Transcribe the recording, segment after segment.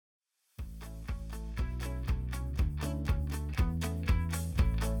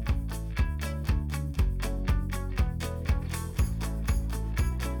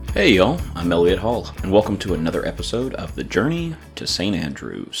Hey y'all, I'm Elliot Hall, and welcome to another episode of The Journey to St.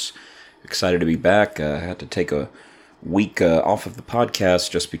 Andrews. Excited to be back. I had to take a week off of the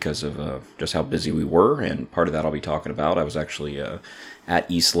podcast just because of just how busy we were, and part of that I'll be talking about. I was actually at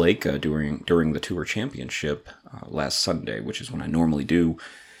East Lake during the Tour Championship last Sunday, which is when I normally do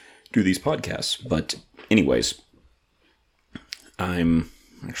these podcasts. But anyways, I'm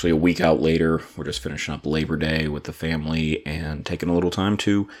actually a week out later. We're just finishing up Labor Day with the family and taking a little time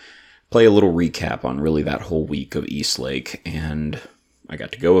to play a little recap on really that whole week of East Lake. And I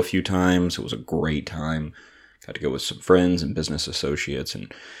got to go a few times. It was a great time. Got to go with some friends and business associates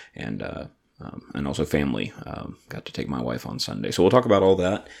and also family. Got to take my wife on Sunday. So we'll talk about all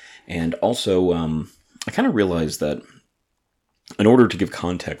that. And also, I kind of realized that in order to give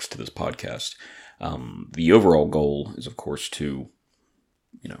context to this podcast, the overall goal is, of course, to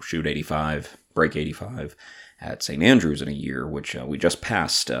shoot 85, break 85 at St. Andrews in a year, which we just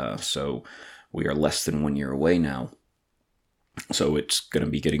passed, so we are less than 1 year away now. So it's going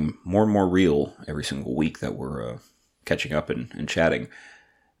to be getting more and more real every single week that we're catching up and chatting.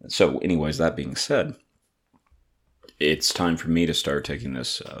 So anyways, that being said, it's time for me to start taking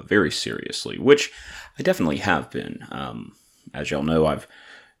this very seriously, which I definitely have been. As y'all know, I've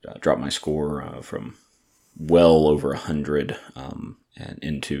dropped my score from well over 100 and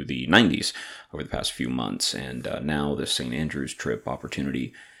into the 90s over the past few months, and now this St. Andrews trip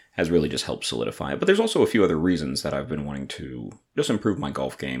opportunity has really just helped solidify it. But there's also a few other reasons that I've been wanting to just improve my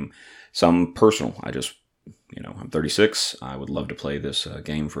golf game. Some personal. I'm 36. I would love to play this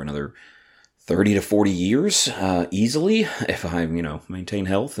game for another 30 to 40 years easily if I, maintain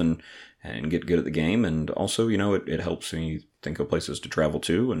health and get good at the game. And also, it helps me think of places to travel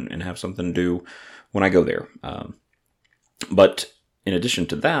to and have something to do when I go there. But in addition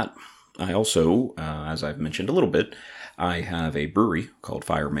to that, I also, as I've mentioned a little bit, I have a brewery called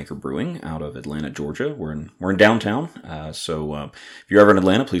Firemaker Brewing out of Atlanta, Georgia. We're in downtown, so if you're ever in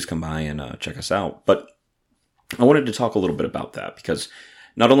Atlanta, please come by and check us out. But I wanted to talk a little bit about that because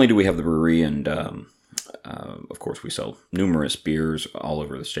not only do we have the brewery and, of course, we sell numerous beers all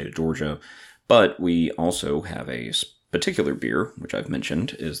over the state of Georgia, but we also have a particular beer, which I've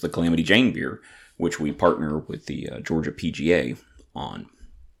mentioned, is the Calamity Jane beer, which we partner with the Georgia PGA on.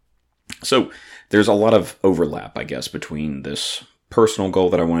 So there's a lot of overlap, I guess, between this personal goal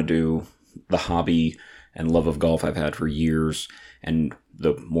that I want to do, the hobby and love of golf I've had for years, and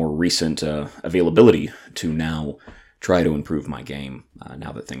the more recent availability to now try to improve my game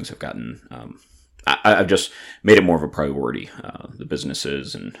now that things have gotten... I've just made it more of a priority. The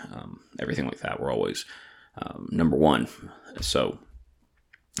businesses and everything like that were always number one. So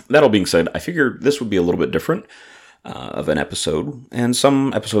that all being said, I figured this would be a little bit different of an episode, and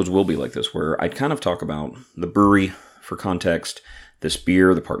some episodes will be like this, where I'd kind of talk about the brewery for context, this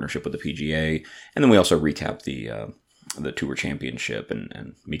beer, the partnership with the PGA, and then we also recap the Tour Championship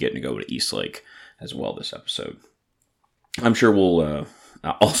and me getting to go to East Lake as well this episode. I'm sure we'll...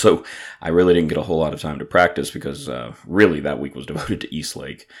 Also, I really didn't get a whole lot of time to practice because really that week was devoted to East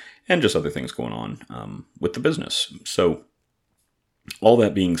Lake and just other things going on with the business. So, all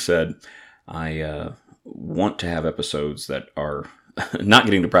that being said, I want to have episodes that are not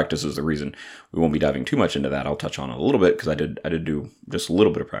getting to practice is the reason. We won't be diving too much into that. I'll touch on it a little bit because I did do just a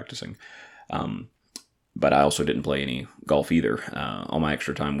little bit of practicing. But I also didn't play any golf either. All my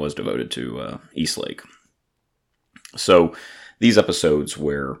extra time was devoted to East Lake. So these episodes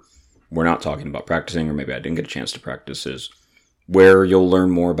where we're not talking about practicing, or maybe I didn't get a chance to practice, is where you'll learn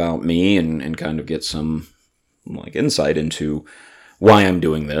more about me and kind of get some insight into why I'm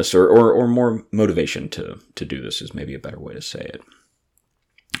doing this, or more motivation to do this is maybe a better way to say it.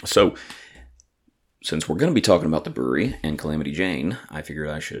 So, since we're going to be talking about the brewery and Calamity Jane, I figured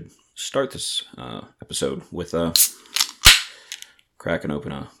I should start this episode with cracking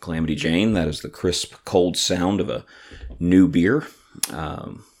open a Calamity Jane. That is the crisp, cold sound of a new beer.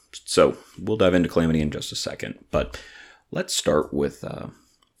 So, we'll dive into Calamity in just a second, but let's start with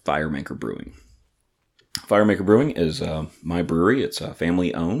Firemaker Brewing. Firemaker Brewing is my brewery. It's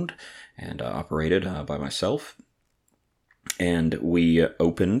family owned and operated by myself. And we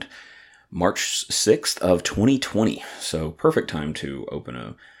opened March 6th of 2020. So perfect time to open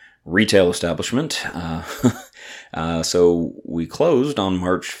a retail establishment. So we closed on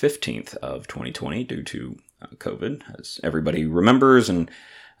March 15th of 2020 due to COVID, as everybody remembers and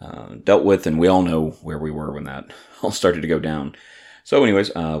dealt with. And we all know where we were when that all started to go down. So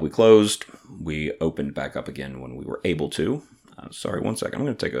anyways, we closed. We opened back up again when we were able to. Sorry, one second. I'm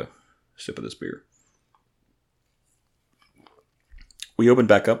going to take a sip of this beer. We opened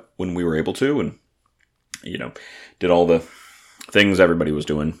back up when we were able to and, did all the things everybody was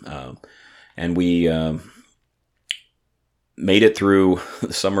doing. And we made it through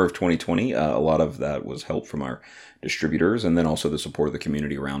the summer of 2020. A lot of that was help from our distributors, and then also the support of the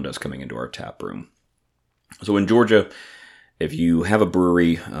community around us coming into our tap room. So in Georgia, if you have a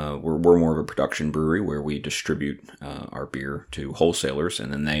brewery, we're more of a production brewery where we distribute our beer to wholesalers,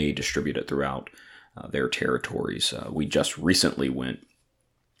 and then they distribute it throughout their territories. We just recently went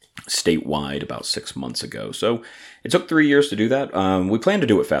statewide about 6 months ago. So it took 3 years to do that. We planned to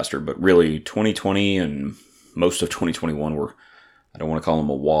do it faster, but really 2020 and most of 2021 were, I don't want to call them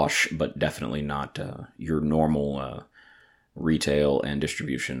a wash, but definitely not your normal retail and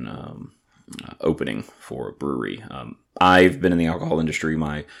distribution opening for a brewery. I've been in the alcohol industry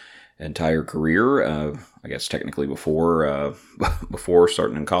my entire career, I guess technically before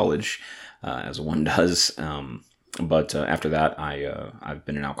starting in college, as one does. But after that, I've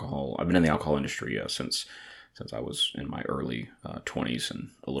been in the alcohol industry since I was in my early 20s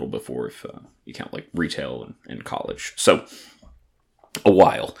and a little before, if you count like retail and college. So a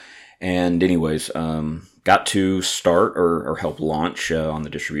while. And anyways, got to start or help launch on the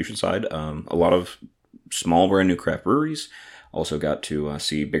distribution side a lot of small brand new craft breweries. Also got to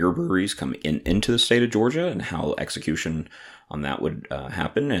see bigger breweries come into the state of Georgia and how execution on that would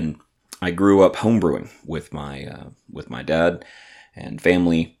happen. And I grew up homebrewing with my dad and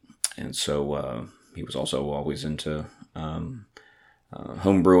family, and so he was also always into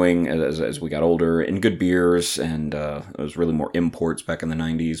homebrewing as we got older, and good beers, and it was really more imports back in the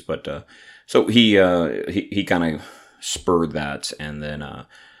 90s. But so he kind of spurred that, and then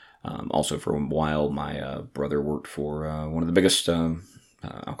also for a while my brother worked for one of the biggest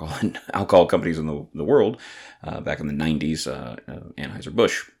alcohol companies in the world back in the 90s,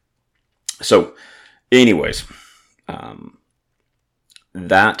 Anheuser-Busch. So, anyways,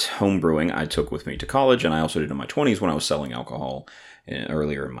 that home brewing I took with me to college, and I also did in my 20s when I was selling alcohol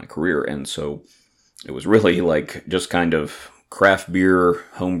earlier in my career. And so it was really like just kind of craft beer,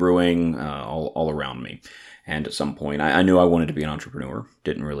 home brewing, all around me. And at some point, I knew I wanted to be an entrepreneur.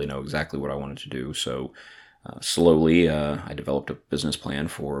 Didn't really know exactly what I wanted to do. So slowly, I developed a business plan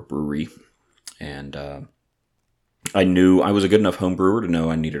for a brewery, and I knew I was a good enough home brewer to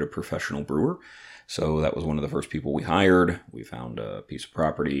know I needed a professional brewer. So that was one of the first people we hired. We found a piece of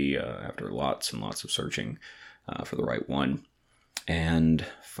property after lots and lots of searching for the right one. And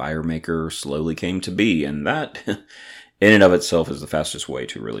FireMaker slowly came to be. And that, in and of itself, is the fastest way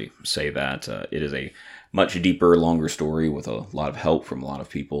to really say that. It is a much deeper, longer story with a lot of help from a lot of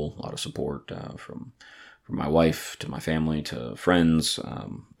people, a lot of support from my wife to my family to friends.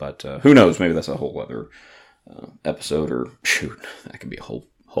 But who knows? Maybe that's a whole other episode, or shoot, that could be a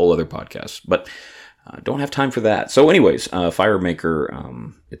whole other podcast, but don't have time for that. So anyways,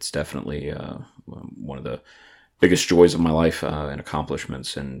 FireMaker, it's definitely one of the biggest joys of my life and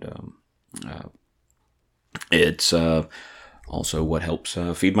accomplishments, and it's also what helps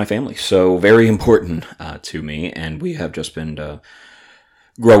feed my family. So very important to me, and we have just been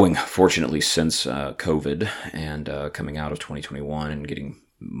growing, fortunately, since COVID and coming out of 2021 and getting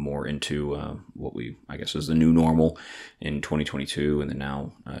more into what I guess is the new normal in 2022, and then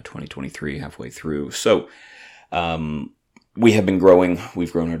now 2023, halfway through. So we have been growing.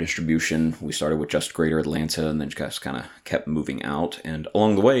 We've grown our distribution. We started with just Greater Atlanta, and then just kind of kept moving out. And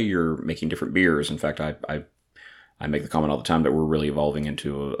along the way, you're making different beers. In fact, I make the comment all the time that we're really evolving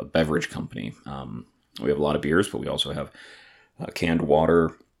into a beverage company. We have a lot of beers, but we also have canned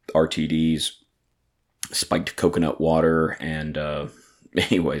water, RTDs, spiked coconut water, and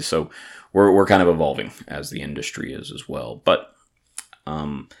anyway, so we're kind of evolving as the industry is as well. But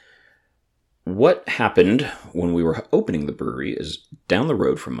what happened when we were opening the brewery is down the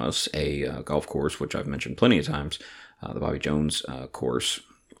road from us, a golf course, which I've mentioned plenty of times, the Bobby Jones course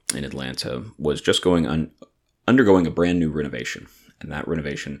in Atlanta, was just undergoing a brand new renovation. And that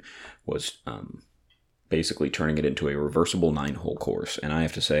renovation was basically turning it into a reversible 9-hole course. And I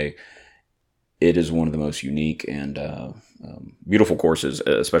have to say, it is one of the most unique and beautiful courses,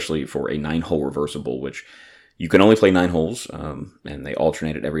 especially for a 9-hole reversible, which you can only play 9 holes, and they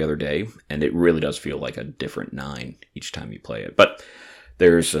alternate it every other day, and it really does feel like a different 9 each time you play it. But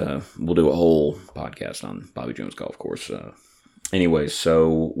we'll do a whole podcast on Bobby Jones Golf Course. Anyways,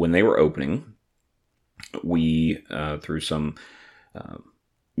 so when they were opening, we,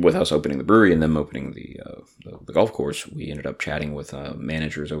 with us opening the brewery and them opening the golf course, we ended up chatting with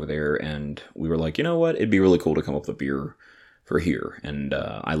managers over there, and we were like, you know what, it'd be really cool to come up with a beer for here. And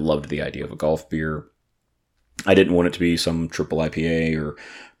I loved the idea of a golf beer. I didn't want it to be some triple IPA or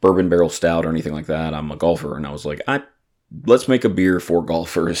bourbon barrel stout or anything like that. I'm a golfer, and I was like, let's make a beer for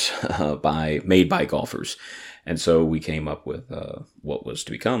golfers, made by golfers. And so we came up with what was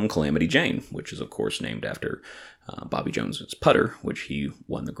to become Calamity Jane, which is, of course, named after Bobby Jones' putter, which he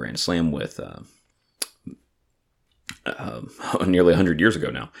won the Grand Slam with nearly 100 years ago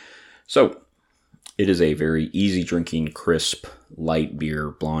now. So it is a very easy drinking, crisp, light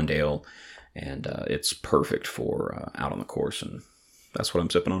beer, blonde ale, and it's perfect for out on the course, and that's what I'm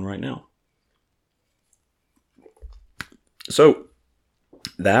sipping on right now. So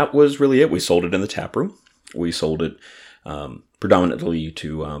that was really it. We sold it in the tap room. We sold it predominantly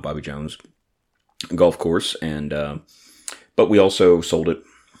to Bobby Jones golf course, and but we also sold it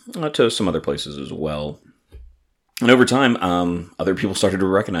to some other places as well. And over time, other people started to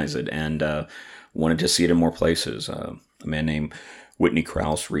recognize it and wanted to see it in more places. A man named Whitney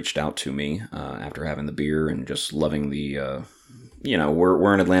Krause reached out to me after having the beer and just loving the,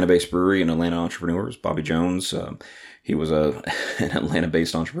 we're an Atlanta-based brewery and Atlanta entrepreneurs. Bobby Jones, he was an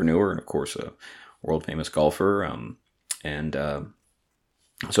Atlanta-based entrepreneur and, of course, a world-famous golfer.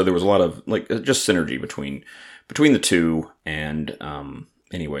 So there was a lot of just synergy between the two. And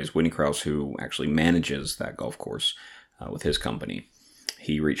anyways, Whitney Krause, who actually manages that golf course with his company,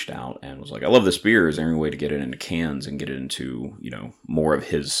 he reached out and was like, I love this beer. Is there any way to get it into cans and get it into, more of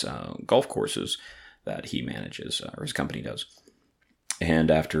his golf courses that he manages or his company does? And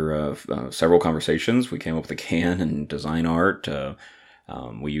after several conversations, we came up with a can and design art.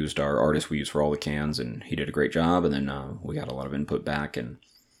 We used our artist we used for all the cans, and he did a great job. And then we got a lot of input back. And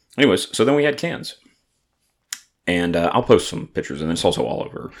anyways, so then we had cans. And I'll post some pictures, and it's also all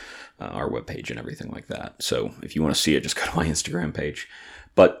over our webpage and everything like that. So if you want to see it, just go to my Instagram page.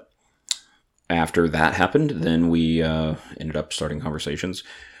 But after that happened, then we ended up starting conversations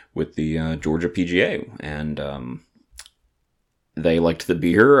with the Georgia PGA. And they liked the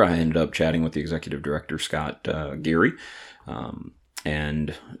beer. I ended up chatting with the executive director, Scott Geary.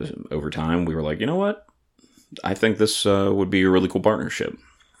 And over time, we were like, you know what? I think this would be a really cool partnership.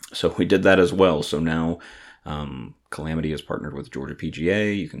 So we did that as well. So now Calamity is partnered with Georgia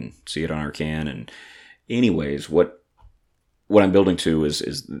PGA. You can see it on our can. And anyways, what I'm building to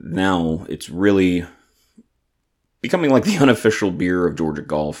is now it's really becoming like the unofficial beer of Georgia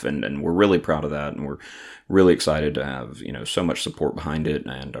golf. And we're really proud of that. And we're really excited to have, so much support behind it.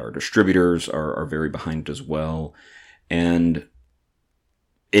 And our distributors are very behind it as well. And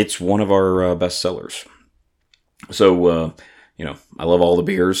it's one of our best sellers. So, I love all the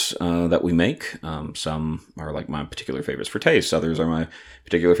beers that we make. Some are like my particular favorites for taste. Others are my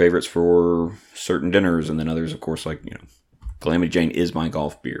particular favorites for certain dinners. And then others, of course, Calamity Jane is my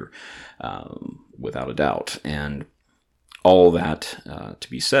golf beer, without a doubt. And all that to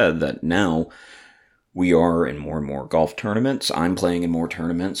be said that now we are in more and more golf tournaments. I'm playing in more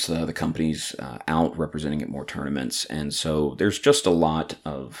tournaments. The company's out representing at more tournaments. And so there's just a lot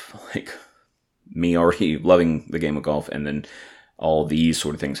of me already loving the game of golf, and then all these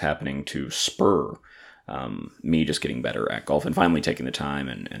sort of things happening to spur me just getting better at golf and finally taking the time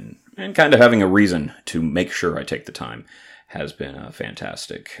and kind of having a reason to make sure I take the time has been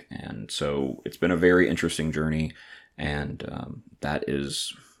fantastic. And so it's been a very interesting journey, and that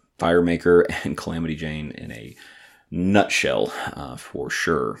is Firemaker and Calamity Jane in a nutshell for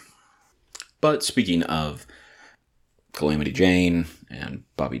sure. But speaking of Calamity Jane and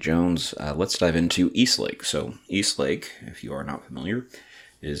Bobby Jones, let's dive into Eastlake. So Eastlake, if you are not familiar,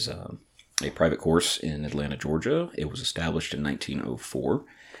 is a private course in Atlanta, Georgia. It was established in 1904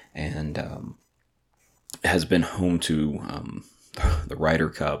 and has been home to the Ryder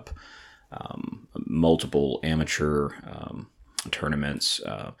Cup, multiple amateur tournaments.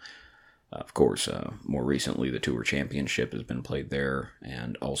 Of course, more recently, the Tour Championship has been played there,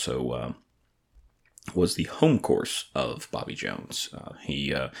 and also was the home course of Bobby Jones.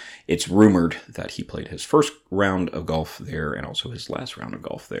 It's rumored that he played his first round of golf there and also his last round of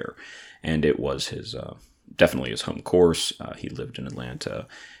golf there, and it was his definitely his home course. He lived in Atlanta,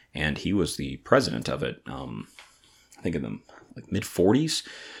 and he was the president of it. I think in the mid 40s.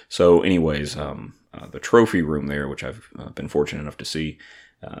 So, anyways, the trophy room there, which I've been fortunate enough to see,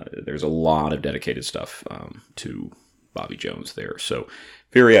 there's a lot of dedicated stuff to Bobby Jones there. So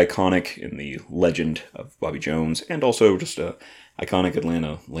very iconic in the legend of Bobby Jones, and also just a iconic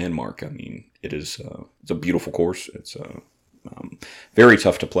Atlanta landmark. I mean, it's a beautiful course. It's very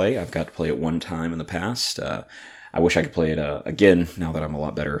tough to play. I've got to play it one time in the past. I wish I could play it again now that I'm a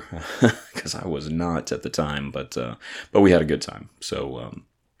lot better, because I was not at the time, but we had a good time. So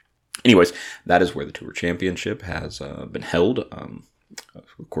anyways, that is where the Tour Championship has been held,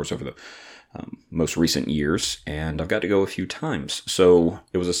 of course, over the most recent years, and I've got to go a few times. So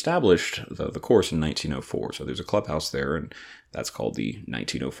it was established, the course, in 1904. So there's a clubhouse there, and that's called the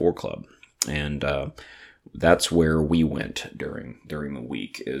 1904 Club. And that's where we went during the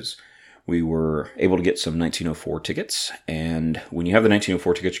week. Is we were able to get some 1904 tickets, and when you have the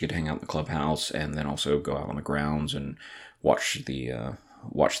 1904 tickets, you get to hang out in the clubhouse, and then also go out on the grounds and watch the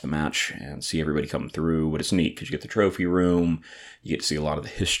match and see everybody come through. But it's neat because you get the trophy room, you get to see a lot of the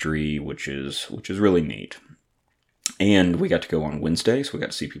history, which is really neat. And we got to go on Wednesday, so we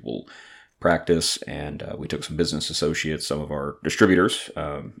got to see people practice, and we took some business associates, some of our distributors,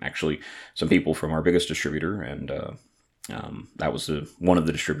 actually some people from our biggest distributor, and that was one of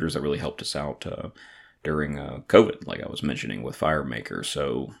the distributors that really helped us out during COVID, like I was mentioning with FireMaker.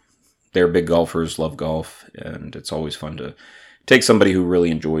 So they're big golfers, love golf, and it's always fun to take somebody who really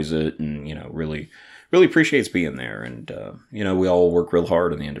enjoys it and, really appreciates being there. And, we all work real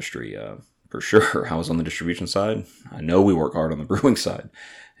hard in the industry. For sure, I was on the distribution side. I know we work hard on the brewing side.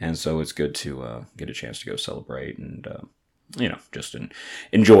 And so it's good to get a chance to go celebrate and, just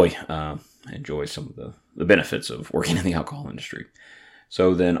enjoy some of the benefits of working in the alcohol industry.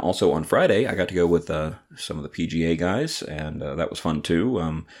 So then also on Friday, I got to go with some of the PGA guys, and that was fun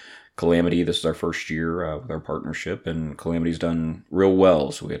too. Calamity, this is our first year with our partnership, and Calamity's done real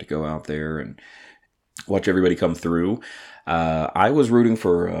well. So we had to go out there and watch everybody come through. I was rooting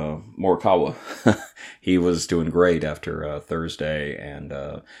for Morikawa. He was doing great after Thursday, and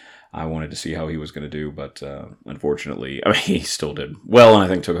I wanted to see how he was going to do, but unfortunately, he still did well, and I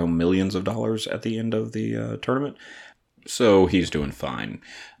think took home millions of dollars at the end of the tournament. So he's doing fine.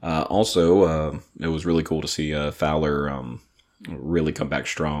 Also, it was really cool to see Fowler really come back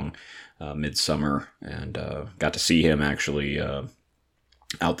strong midsummer, and got to see him actually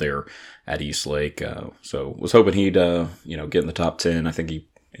out there at East Lake. So was hoping he'd get in the top 10. I think he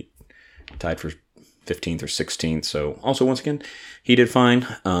tied for 15th or 16th. So also once again, he did fine.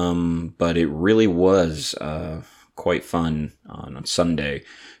 But it really was quite fun on Sunday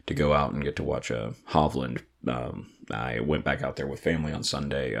to go out and get to watch Hovland. I went back out there with family on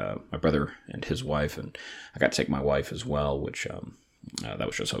Sunday, my brother and his wife, and I got to take my wife as well, which that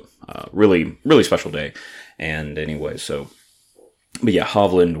was just a really, really special day. And anyway, but yeah,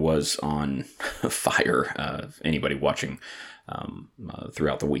 Hovland was on fire. Anybody watching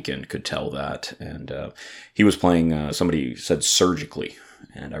throughout the weekend could tell that. And he was playing, somebody said surgically,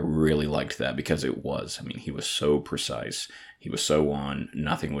 and I really liked that because it was. He was so precise. He was so on.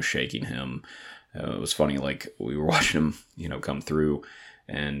 Nothing was shaking him. It was funny, like, we were watching him, come through,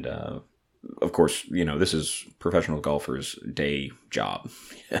 and of course, this is professional golfers' day job.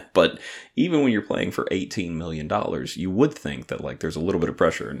 But even when you're playing for $18 million, you would think that, like, there's a little bit of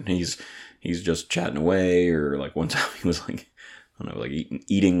pressure, and he's just chatting away, or like one time he was like, I don't know, like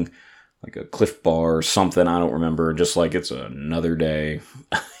eating like a Cliff Bar or something, I don't remember, just like it's another day,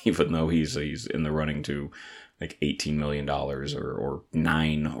 even though he's in the running to like $18 million or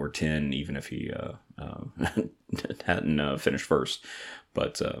 9 or 10, even if he hadn't finished first.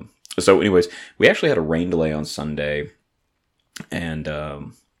 But so anyways, we actually had a rain delay on Sunday, and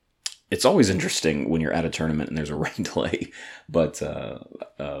it's always interesting when you're at a tournament and there's a rain delay, but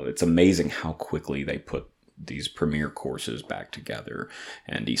it's amazing how quickly they put these premier courses back together,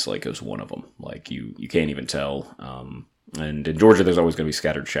 and East Lake is one of them. Like, you can't even tell. And in Georgia, there's always going to be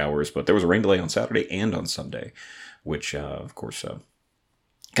scattered showers, but there was a rain delay on Saturday and on Sunday, which, of course,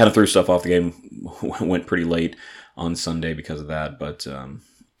 kind of threw stuff off the game. Went pretty late on Sunday because of that. But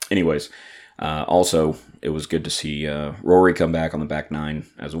anyways, also, it was good to see Rory come back on the back nine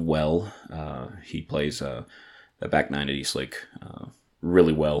as well. He plays the back nine at East Lake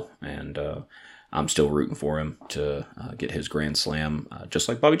really well, and I'm still rooting for him to get his Grand Slam, just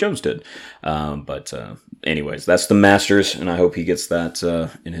like Bobby Jones did. But anyways, that's the Masters, and I hope he gets that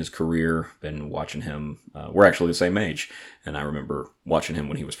in his career. Been watching him. We're actually the same age, and I remember watching him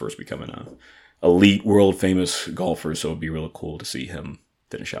when he was first becoming a elite, world-famous golfer, so it'd be really cool to see him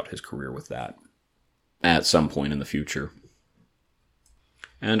finish out his career with that at some point in the future.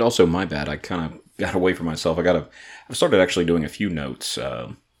 And also, my bad, I kind of got away from myself. I've started actually doing a few notes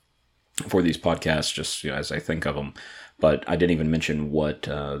for these podcasts, just as I think of them, but I didn't even mention what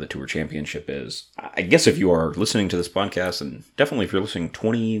the Tour Championship is. I guess if you are listening to this podcast, and definitely if you're listening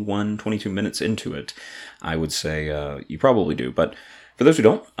 21, 22 minutes into it, I would say you probably do. But for those who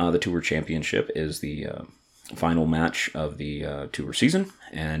don't, the Tour Championship is the final match of the Tour season,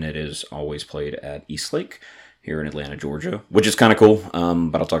 and it is always played at East Lake here in Atlanta, Georgia, which is kind of cool,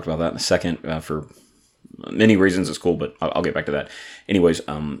 but I'll talk about that in a second. For many reasons it's cool, but I'll get back to that. Anyways,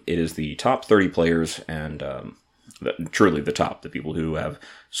 it is the top 30 players, and truly the top, the people who have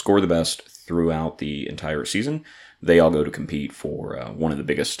scored the best throughout the entire season. They all go to compete for one of the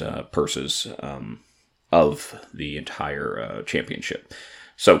biggest purses of the entire championship.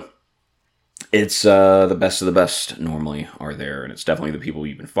 So It's the best of the best normally are there, and it's definitely the people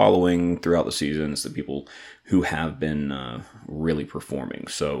you've been following throughout the season. It's the people who have been really performing.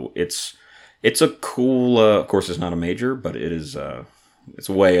 So it's a cool. Of course, it's not a major, but it is. It's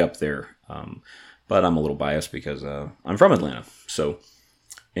way up there. But I'm a little biased because I'm from Atlanta. So,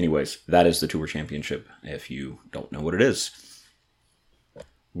 anyways, that is the Tour Championship. If you don't know what it is,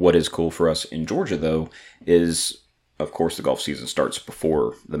 what is cool for us in Georgia though is, of course, the golf season starts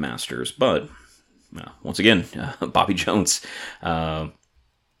before the Masters, but once again, Bobby Jones. The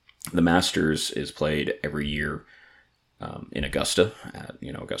Masters is played every year in Augusta, at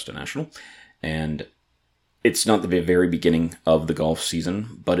Augusta National, and it's not the very beginning of the golf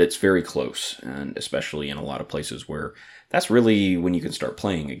season, but it's very close, and especially in a lot of places where that's really when you can start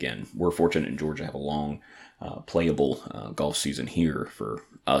playing again. We're fortunate in Georgia to have a long, playable golf season here for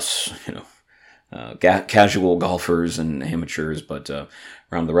us, casual golfers and amateurs, but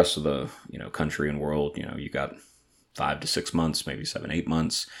around the rest of the country and world, you got 5 to 6 months, maybe 7, 8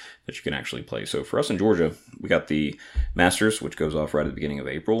 months that you can actually play. So for us in Georgia, we got the Masters, which goes off right at the beginning of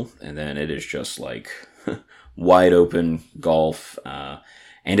April, and then it is just like wide open golf,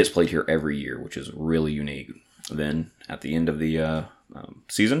 and it's played here every year, which is really unique. Then at the end of the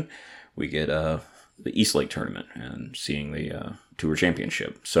season, we get the East Lake tournament and seeing the Tour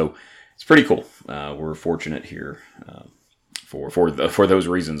Championship. So it's pretty cool. We're fortunate here for those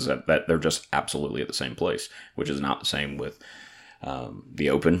reasons that they're just absolutely at the same place, which is not the same with the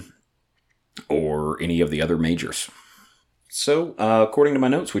Open or any of the other majors. So, according to my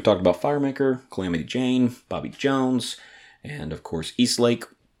notes, we talked about Firemaker, Calamity Jane, Bobby Jones, and of course East Lake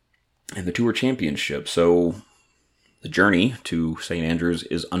and the Tour Championship. So the journey to St. Andrews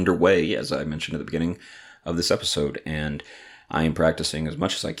is underway, as I mentioned at the beginning of this episode, and I am practicing as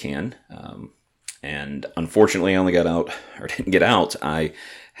much as I can. And unfortunately, I only didn't get out. I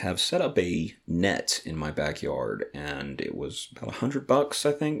have set up a net in my backyard, and it was about $100,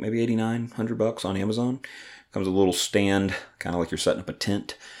 I think, maybe $89, $100 on Amazon. Comes with a little stand, kind of like you're setting up a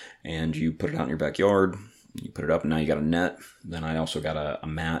tent, and you put it out in your backyard. You put it up, and now you got a net. Then I also got a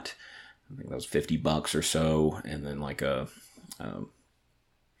mat. I think that was $50 or so, and then like a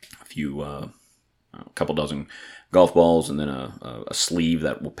couple dozen golf balls, and then a sleeve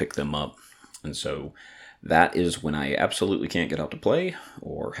that will pick them up. And so that is when I absolutely can't get out to play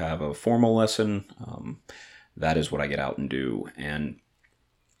or have a formal lesson. That is what I get out and do. And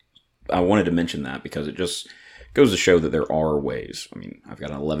I wanted to mention that because it just goes to show that there are ways. I mean, I've got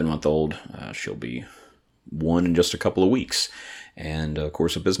an 11-month-old. She'll be 1 in just a couple of weeks. And, of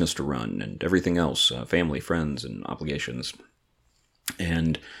course, a business to run and everything else, family, friends, and obligations.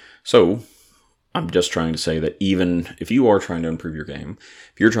 And so I'm just trying to say that even if you are trying to improve your game,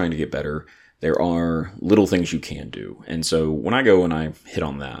 if you're trying to get better, there are little things you can do. And so when I go and I hit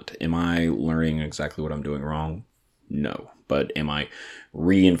on that, am I learning exactly what I'm doing wrong? No. But am I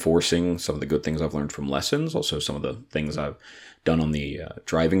reinforcing some of the good things I've learned from lessons? Also some of the things I've done on the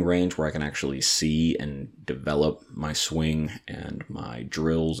driving range where I can actually see and develop my swing and my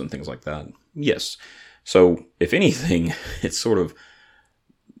drills and things like that? Yes. So if anything, it's sort of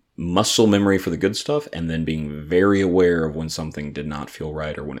muscle memory for the good stuff, and then being very aware of when something did not feel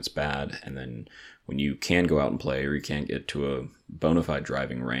right or when it's bad. And then when you can go out and play, or you can't get to a bona fide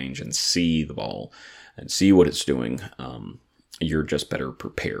driving range and see the ball and see what it's doing, you're just better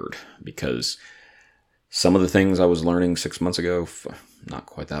prepared. Because some of the things I was learning 6 months ago, not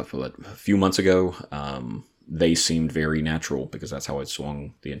quite that, but a few months ago, they seemed very natural because that's how I'd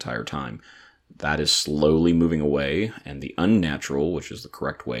swung the entire time. That is slowly moving away, and the unnatural, which is the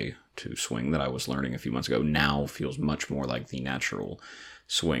correct way to swing that I was learning a few months ago, now feels much more like the natural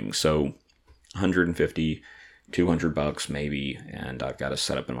swing. So $150, $200 maybe, and I've got a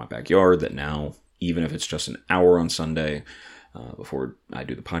setup in my backyard that now, even if it's just an hour on Sunday before I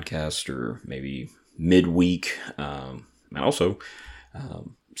do the podcast, or maybe midweek, and also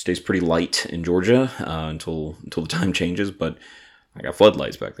stays pretty light in Georgia until the time changes, but I got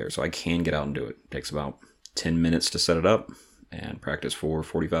floodlights back there, so I can get out and do it. It takes about 10 minutes to set it up and practice for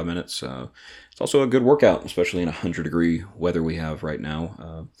 45 minutes. It's also a good workout, especially in 100-degree weather we have right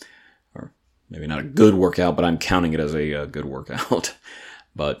now. Or maybe not a good workout, but I'm counting it as a good workout.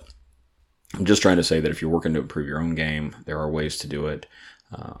 But I'm just trying to say that if you're working to improve your own game, there are ways to do it.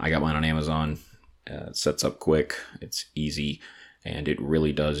 I got mine on Amazon. It sets up quick. It's easy. And it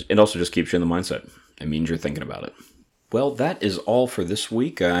really does. It also just keeps you in the mindset. It means you're thinking about it. Well, that is all for this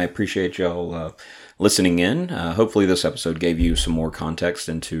week. I appreciate y'all listening in. Hopefully this episode gave you some more context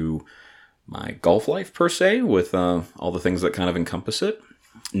into my golf life, per se, with all the things that kind of encompass it.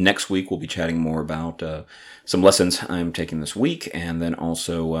 Next week, we'll be chatting more about some lessons I'm taking this week, and then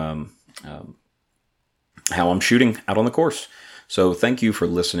also how I'm shooting out on the course. So thank you for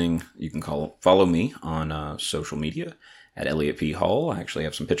listening. You can follow me on social media at Elliot P. Hall. I actually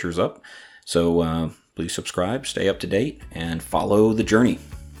have some pictures up. So please subscribe, stay up to date, and follow the journey.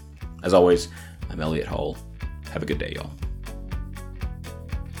 As always, I'm Elliot Hall. Have a good day, y'all.